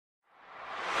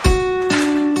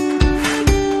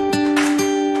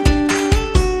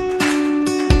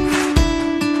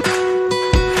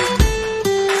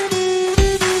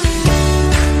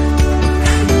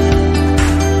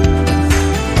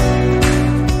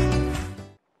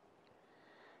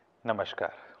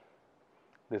Namaskar,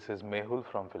 this is Mehul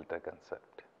from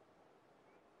Filterconcept.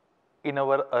 In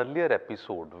our earlier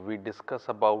episode, we discussed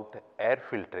about air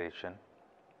filtration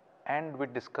and we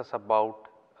discussed about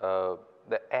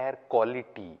the air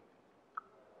quality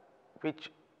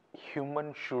which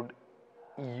humans should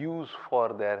use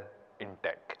for their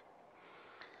intake.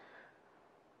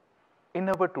 In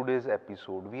our today's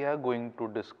episode, we are going to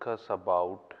discuss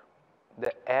about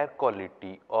the air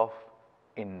quality of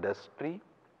industry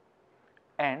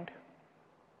and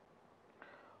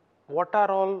what are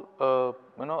all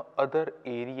other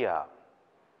area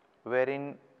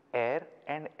wherein air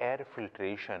and air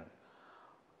filtration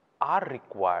are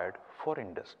required for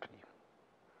industry.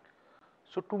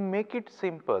 So to make it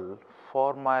simple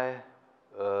for my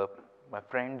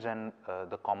friends and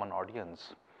the common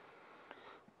audience,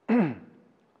 there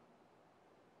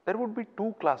would be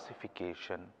two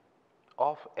classification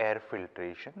of air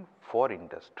filtration for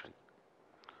industry.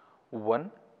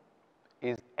 One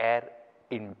is air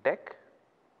intake,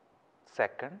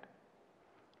 second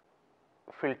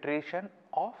filtration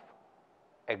of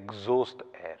exhaust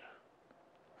air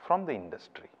from the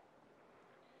industry.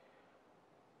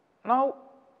 Now,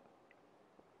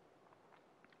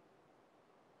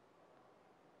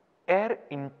 air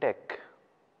intake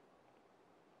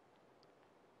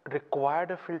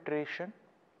required a filtration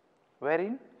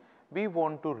wherein we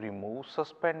want to remove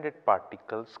suspended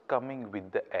particles coming with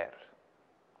the air.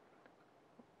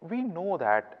 We know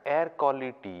that air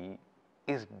quality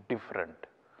is different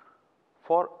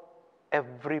for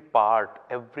every part,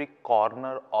 every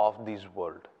corner of this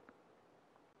world.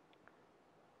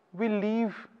 We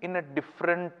live in a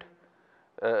different,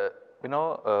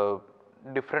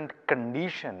 different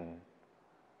condition,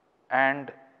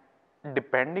 and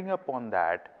depending upon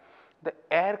that, the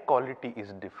air quality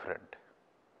is different.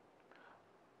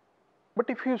 But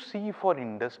if you see for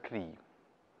industry,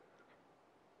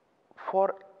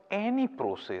 for any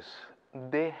process,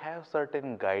 they have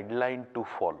certain guideline to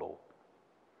follow.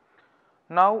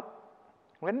 Now,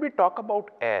 when we talk about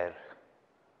air,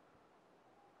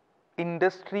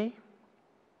 industry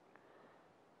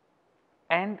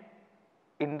and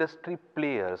industry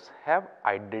players have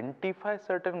identified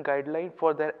certain guidelines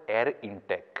for their air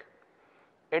intake.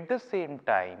 At the same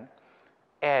time,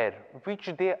 air which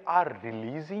they are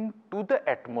releasing to the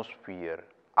atmosphere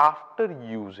after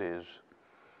usage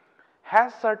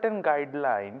has certain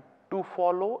guideline to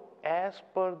follow as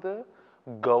per the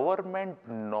government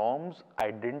norms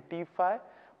identified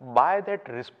by that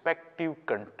respective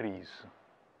countries.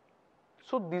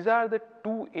 So these are the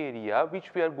two areas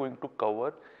which we are going to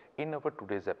cover in our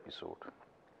today's episode.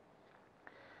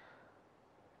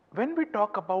 When we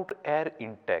talk about air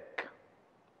intake,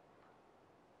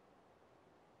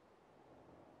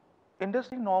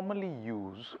 industry normally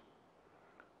use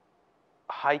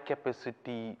high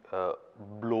capacity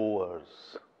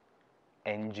blowers,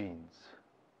 engines,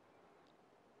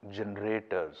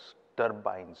 generators,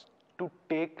 turbines to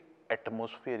take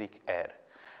atmospheric air,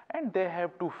 and they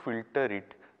have to filter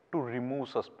it to remove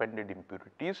suspended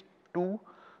impurities to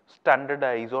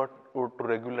standardize or to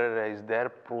regularize their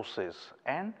process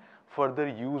and further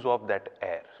use of that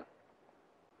air.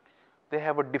 They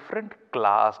have a different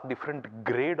class, different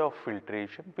grade of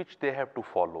filtration which they have to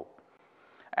follow,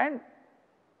 and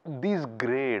this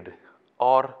grade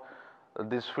or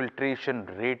this filtration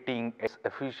rating,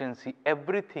 efficiency,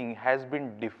 everything has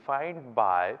been defined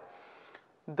by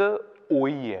the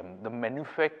OEM, the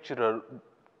manufacturer,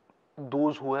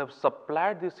 those who have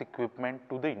supplied this equipment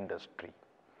to the industry.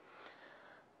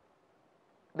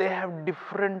 They have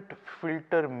different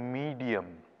filter medium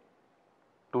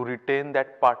to retain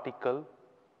that particle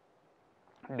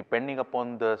depending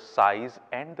upon the size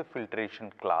and the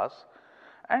filtration class,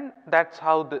 and that's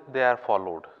how they are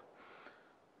followed.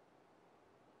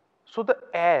 So the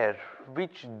air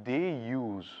which they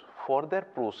use for their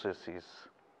processes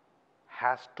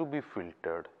has to be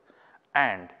filtered,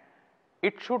 and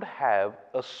it should have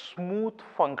a smooth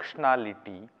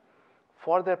functionality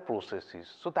for their processes.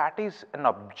 So that is an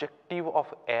objective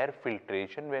of air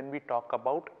filtration when we talk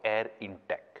about air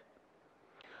intake.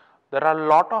 There are a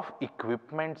lot of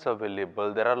equipments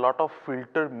available, there are a lot of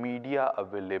filter media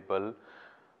available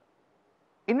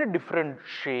in a different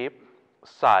shape,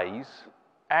 size,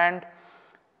 and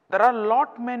there are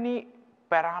lot many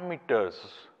parameters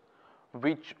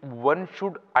which one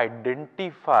should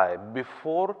identify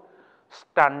before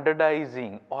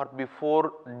standardizing or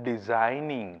before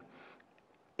designing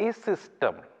a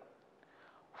system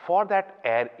for that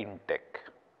air intake.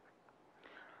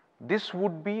 This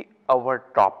would be our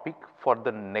topic for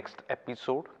the next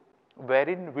episode,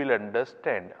 wherein we'll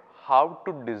understand how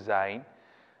to design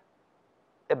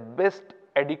a best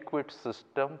adequate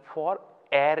system for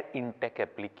air intake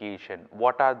application.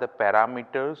 What are the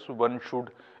parameters one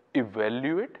should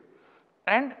evaluate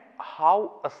and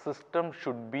how a system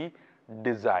should be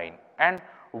designed and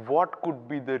what could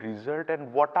be the result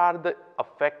and what are the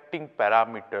affecting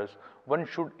parameters one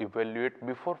should evaluate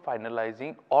before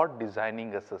finalizing or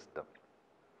designing a system.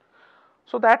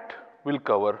 So that we'll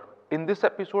cover. In this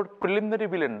episode, preliminary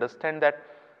will understand that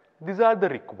these are the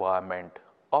requirement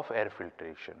of air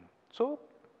filtration. So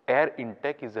air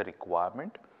intake is a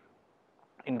requirement.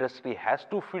 Industry has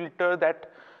to filter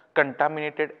that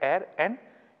contaminated air and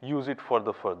use it for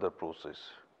the further process.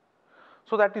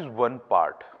 So that is one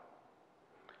part.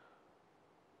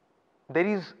 There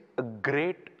is a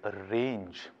great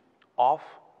range of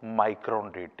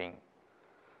micron rating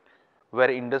where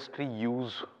industry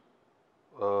use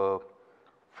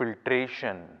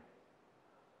filtration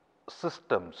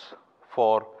systems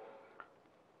for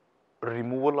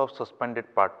removal of suspended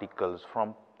particles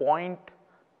from 0.3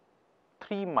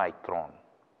 micron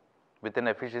with an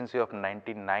efficiency of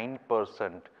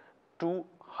 99% to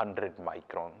 100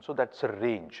 micron. So that's a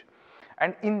range,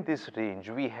 and in this range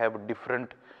we have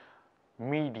different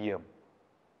medium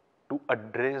to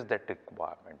address that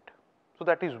requirement. So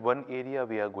that is one area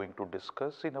we are going to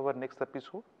discuss in our next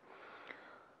episode.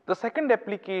 The second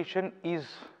application is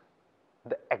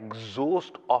the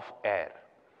exhaust of air.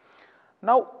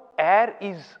 Now air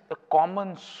is a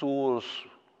common source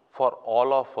for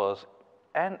all of us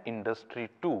and industry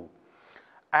too,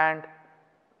 and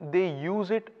they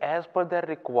use it as per their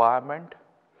requirement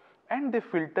and they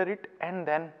filter it and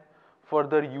then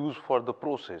further use for the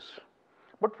process.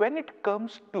 But when it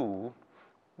comes to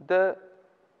the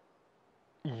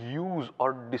use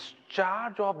or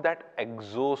discharge of that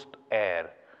exhaust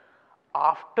air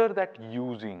after that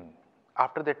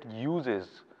uses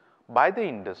by the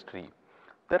industry,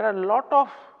 there are a lot of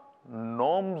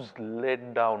norms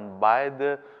laid down by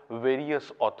the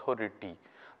various authority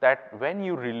that when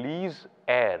you release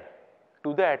air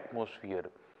to the atmosphere,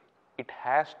 it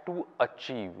has to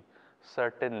achieve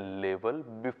certain level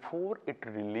before it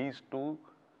released to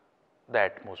the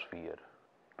atmosphere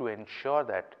to ensure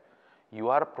that you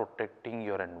are protecting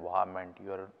your environment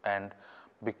and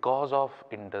because of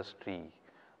industry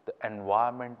the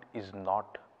environment is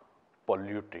not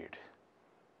polluted.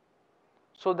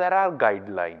 So there are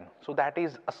guidelines. So that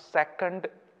is a second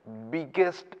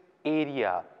biggest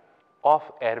area of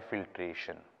air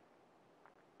filtration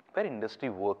where industry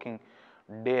working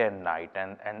day and night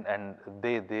and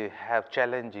they have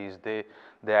challenges, they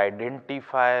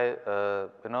identify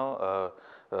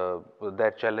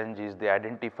their challenges, they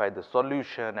identify the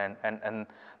solution and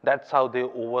that's how they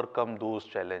overcome those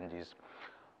challenges.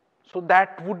 So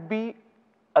that would be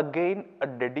again a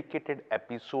dedicated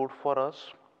episode for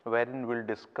us wherein we'll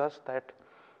discuss that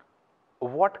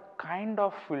what kind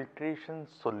of filtration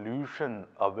solution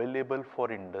available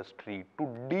for industry to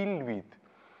deal with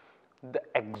the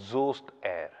exhaust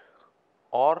air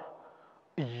or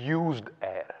used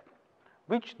air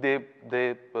which they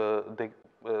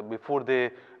before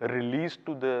they release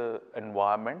to the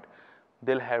environment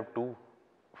they'll have to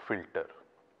filter.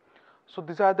 So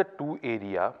these are the two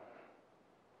areas.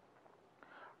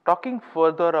 Talking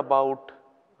further about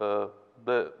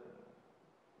the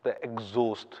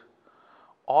exhaust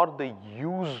or the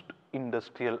used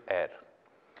industrial air.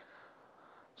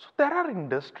 So there are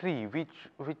industry which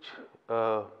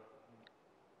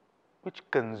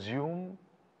consume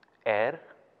air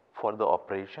for the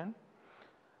operation,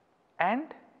 and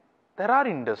there are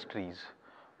industries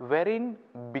wherein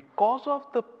because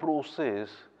of the process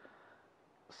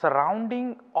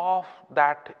surrounding of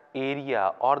that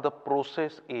area or the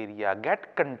process area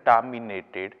get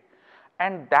contaminated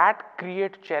and that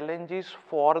create challenges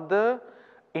for the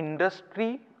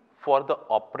industry, for the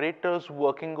operators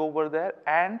working over there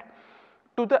and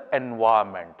to the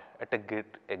environment at a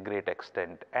great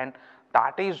extent, and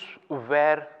that is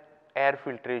where air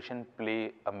filtration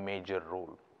play a major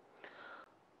role.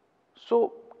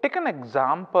 So take an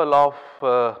example of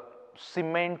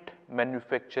cement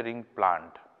manufacturing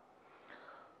plant.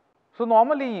 So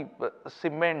normally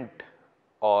cement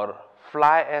or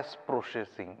fly ash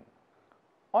processing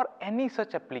or any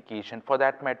such application for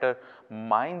that matter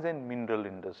mines and mineral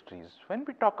industries, when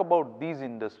we talk about these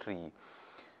industry,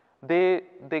 they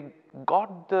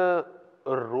got the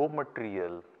raw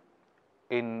material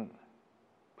in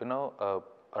a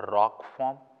rock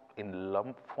form, in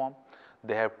lump form.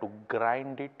 They have to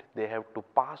grind it, they have to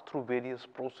pass through various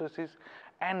processes,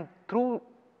 and through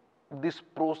these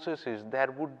processes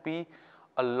there would be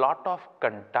a lot of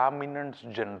contaminants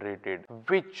generated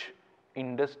which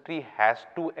industry has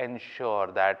to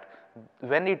ensure that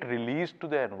when it released to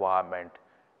the environment,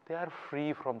 they are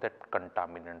free from that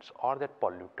contaminants or that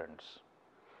pollutants.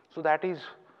 So that is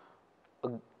a,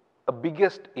 a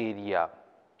biggest area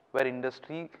where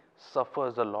industry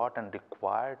suffers a lot and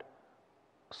required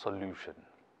a solution.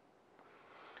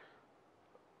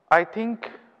 I think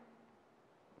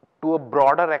to a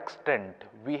broader extent,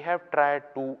 we have tried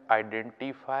to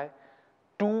identify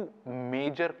two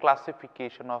major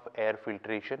classification of air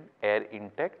filtration, air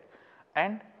intake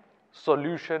and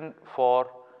solution for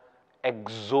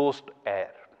exhaust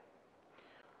air.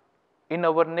 In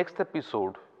our next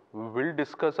episode, we will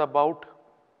discuss about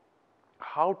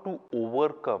how to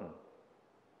overcome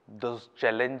those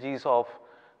challenges of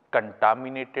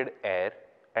contaminated air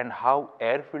and how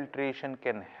air filtration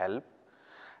can help.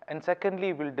 And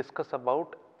secondly, we will discuss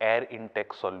about air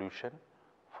intake solution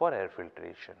for air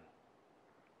filtration.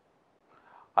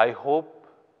 I hope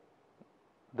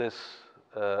this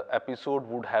episode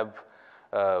would have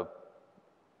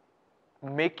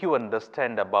make you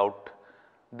understand about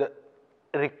the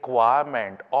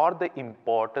requirement or the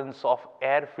importance of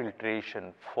air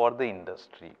filtration for the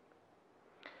industry.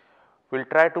 We will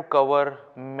try to cover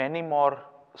many more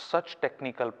such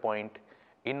technical point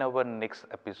in our next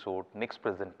episode, next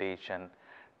presentation.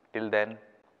 Till then,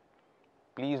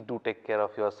 please do take care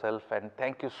of yourself and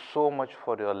thank you so much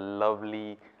for your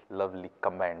lovely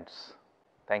comments.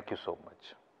 Thank you so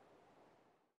much.